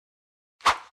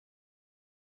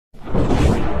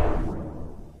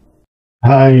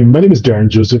Hi, my name is Darren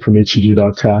Joseph from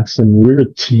HCG.tax, and we're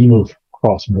a team of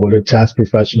cross-border tax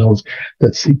professionals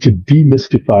that seek to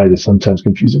demystify the sometimes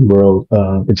confusing world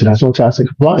of international tax and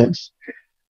compliance.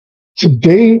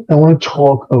 Today, I want to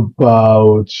talk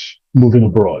about moving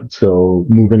abroad, so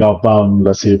moving outbound,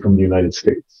 let's say from the United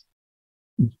States.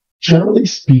 Generally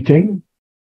speaking,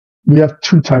 we have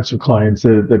two types of clients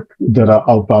that are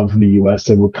outbound from the US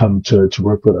that will come to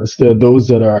work with us. There are those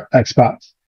that are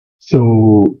expats.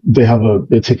 So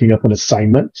they're taking up an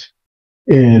assignment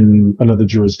in another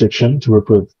jurisdiction to work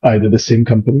with either the same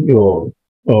company or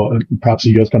perhaps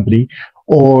a US company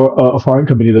or a foreign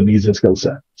company that needs a skill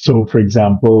set. So for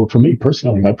example, for me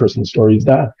personally, my personal story is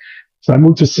that. So I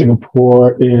moved to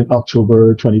Singapore in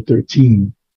October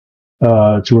 2013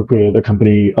 to work with a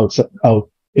company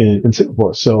out in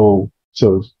Singapore. So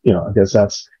I guess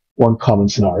that's one common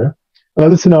scenario.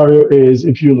 Another scenario is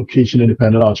if you're a location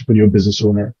independent entrepreneur business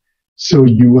owner. So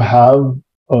you have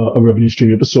a revenue stream,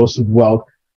 you have a source of wealth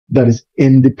that is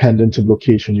independent of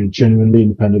location. You're genuinely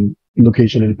independent,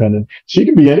 location independent. So you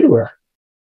can be anywhere.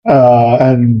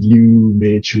 And you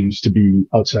may choose to be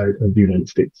outside of the United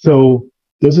States. So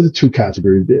those are the two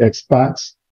categories, the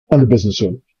expats and the business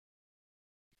owner.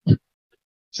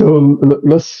 So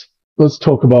let's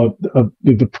talk about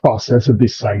the process of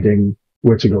deciding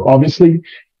where to go. Obviously,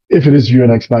 if it is you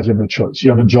an expat, you have no choice. You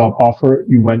have a job offer.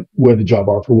 You went where the job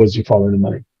offer was. You follow the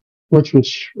money, which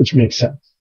makes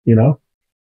sense. You know.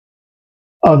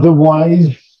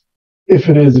 Otherwise, if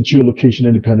it is that you're a location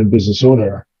independent business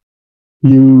owner,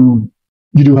 you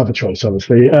do have a choice,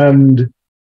 obviously, and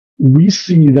we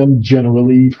see them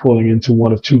generally falling into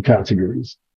one of two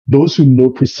categories: those who know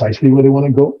precisely where they want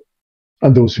to go,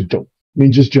 and those who don't. I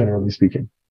mean, just generally speaking.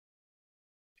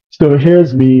 So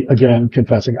here's me again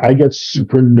confessing. I get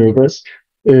super nervous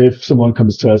if someone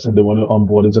comes to us and they want to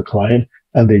onboard as a client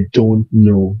and they don't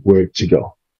know where to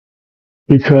go.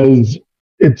 Because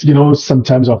it's,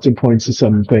 sometimes often points to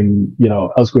something,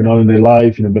 else going on in their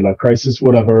life, midlife crisis,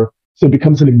 whatever. So it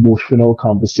becomes an emotional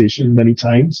conversation many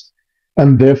times.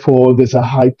 And therefore, there's a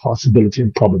high possibility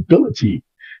and probability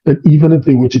that even if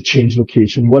they were to change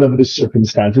location, whatever the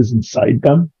circumstances inside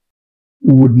them,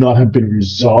 would not have been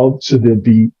resolved, so they'll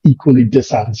be equally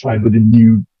dissatisfied with the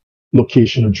new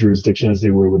location or jurisdiction as they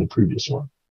were with the previous one.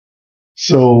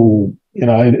 So,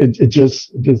 it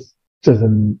just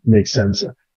doesn't make sense.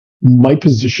 My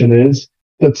position is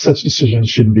that such decisions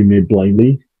shouldn't be made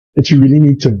blindly, that you really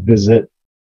need to visit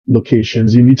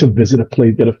locations. You need to visit a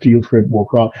place, get a feel for it,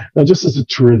 walk around, not just as a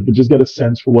tourist, but just get a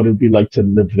sense for what it'd be like to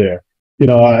live there.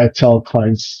 I tell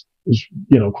clients,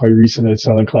 quite recently, I was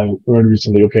telling a client very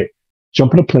recently, okay,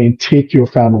 jump on a plane, take your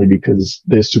family because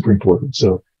they're super important.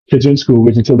 So kids are in school,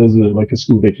 wait until there's a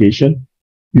school vacation.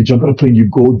 You jump on a plane, you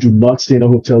go, do not stay in a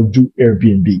hotel, do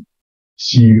Airbnb.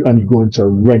 And you go into a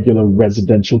regular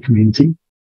residential community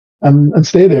and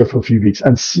stay there for a few weeks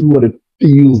and see what it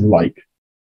feels like.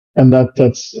 And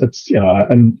that's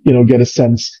get a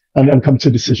sense and come to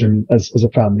a decision as a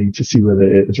family to see whether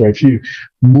it's right for you.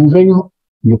 Moving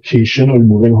location or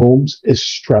moving homes is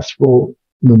stressful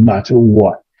no matter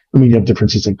what. I mean, you have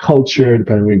differences in culture,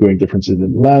 depending on where you're going, differences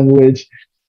in language,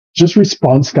 just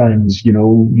response times,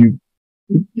 you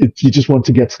just want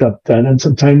to get stuff done. And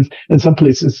sometimes in some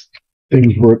places,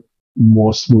 things work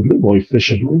more smoothly, more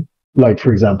efficiently. Like,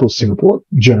 for example, Singapore,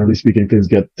 generally speaking, things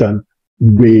get done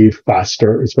way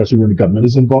faster, especially when the government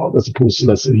is involved, as opposed to,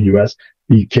 let's say, the US,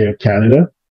 the UK, or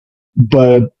Canada.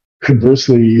 But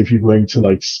conversely, if you're going to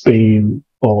like Spain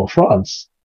or France,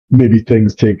 maybe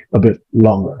things take a bit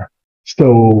longer.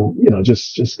 So,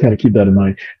 just kind of keep that in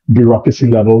mind. Bureaucracy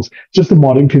levels, just the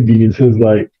modern conveniences,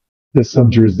 like there's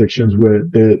some jurisdictions where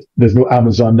there's no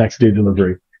Amazon next day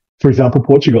delivery. For example,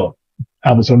 Portugal.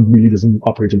 Amazon really doesn't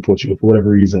operate in Portugal for whatever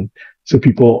reason. So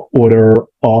people order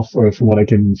off, or from what I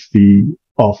can see,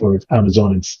 off of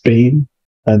Amazon in Spain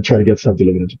and try to get stuff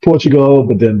delivered into Portugal.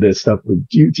 But then there's stuff with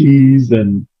duties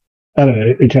and I don't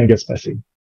know, it kind of gets messy.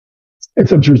 In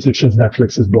some jurisdictions,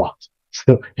 Netflix is blocked.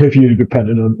 So if you're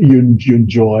dependent on, you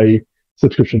enjoy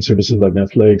subscription services like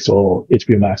Netflix or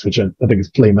HBO Max, which I think is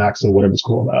Play Max or whatever it's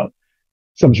called now,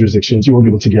 some jurisdictions you won't be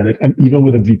able to get it. And even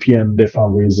with a VPN, they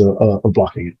found ways of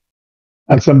blocking it.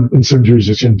 And in some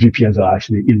jurisdictions, VPNs are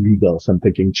actually illegal. So I'm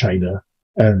thinking China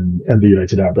and the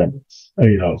United Arab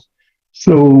Emirates,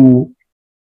 So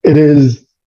it is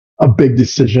a big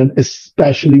decision,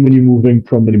 especially when you're moving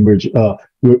from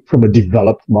from a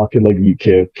developed market like the UK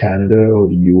or Canada or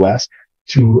the US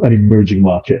to an emerging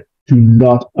market. Do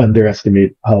not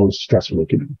underestimate how stressful it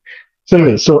can be. So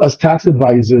anyway, so as tax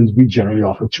advisors, we generally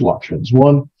offer two options.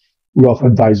 One, we offer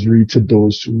advisory to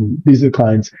these are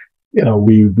clients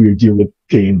we deal with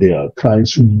day in, day out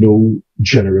clients who know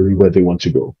generally where they want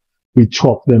to go. We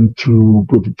talk them through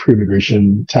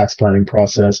pre-immigration tax planning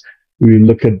process. We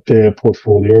look at their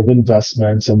portfolio of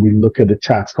investments and we look at the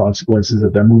tax consequences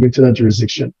of them moving to that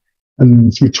jurisdiction.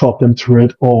 And we talk them through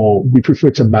it, or we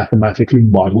prefer to mathematically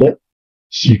model it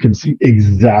so you can see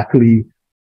exactly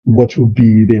what will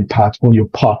be the impact on your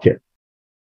pocket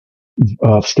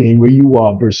of staying where you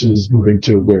are versus moving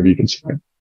to wherever you can spend.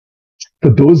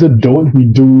 For those that don't, we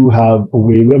do have a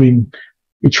way. I mean,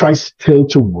 we try still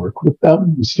to work with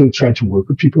them. We still try to work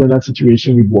with people in that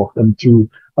situation. We walk them through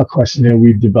a questionnaire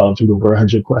we've developed with over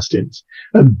 100 questions.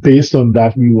 And based on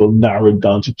that, we will narrow it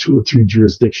down to 2 or 3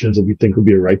 jurisdictions that we think will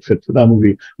be a right fit for them.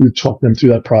 We talk them through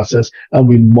that process and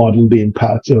we model the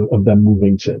impact of them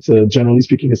moving to it. So generally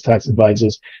speaking, as tax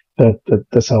advisors,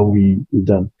 that's how we've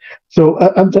done. So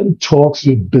I've done talks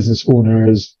with business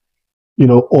owners,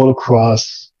 all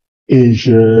across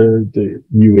Asia, the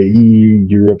UAE,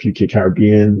 Europe, UK,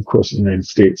 Caribbean, of course, the United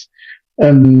States.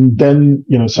 And then,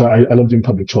 so I love doing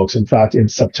public talks. In fact, in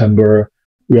September,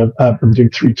 I'm doing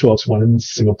 3 talks, one in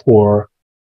Singapore,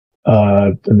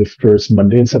 on the first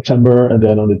Monday in September, and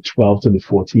then on the 12th and the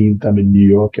 14th, I'm in New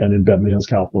York and in Beverly Hills,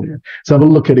 California. So have a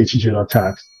look at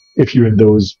HTJ.tax if you're in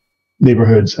those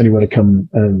neighborhoods and you want to come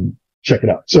and check it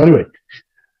out. So anyway,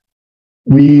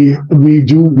 we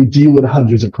deal with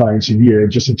hundreds of clients a year,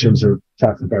 just in terms of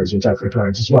tax advisors and tax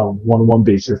clients as well, one-on-one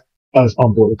basis as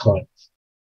onboarded clients.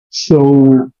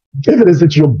 So if it is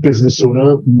that you're a business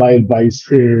owner, my advice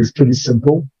is pretty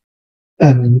simple.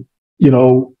 And,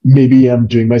 maybe I'm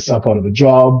doing myself out of a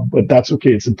job, but that's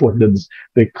okay. It's important that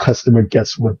the customer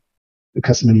gets what the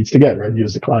customer needs to get, right? You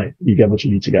as the client, you get what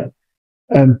you need to get.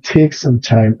 And take some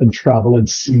time and travel and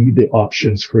see the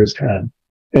options firsthand.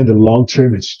 In the long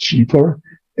term, it's cheaper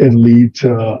and lead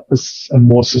to a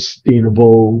more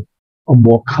sustainable, a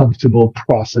more comfortable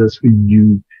process for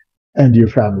you and your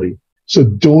family. So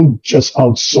don't just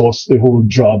outsource the whole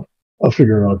job of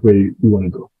figuring out where you want to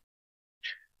go.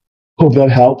 Hope that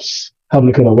helps. Have a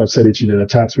look at our website,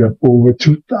 HTJ.tax. We have over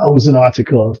 2,000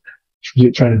 articles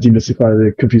trying to demystify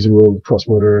the confusing world of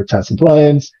cross-border tax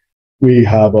compliance. We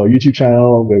have our YouTube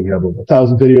channel where we have over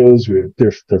 1,000 videos.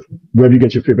 Wherever you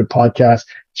get your favorite podcast,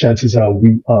 chances are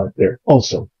we are there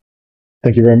also.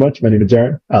 Thank you very much. My name is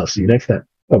Darren. I'll see you next time.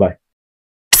 Bye-bye.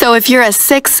 So if you're a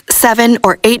 6, 7,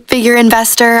 or 8-figure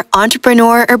investor,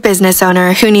 entrepreneur, or business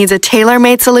owner who needs a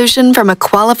tailor-made solution from a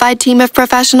qualified team of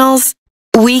professionals,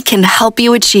 we can help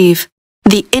you achieve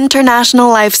the international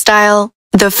lifestyle,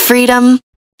 the freedom,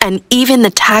 and even the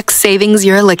tax savings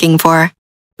you're looking for.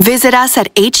 Visit us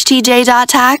at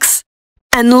htj.tax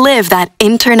and live that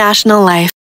international life.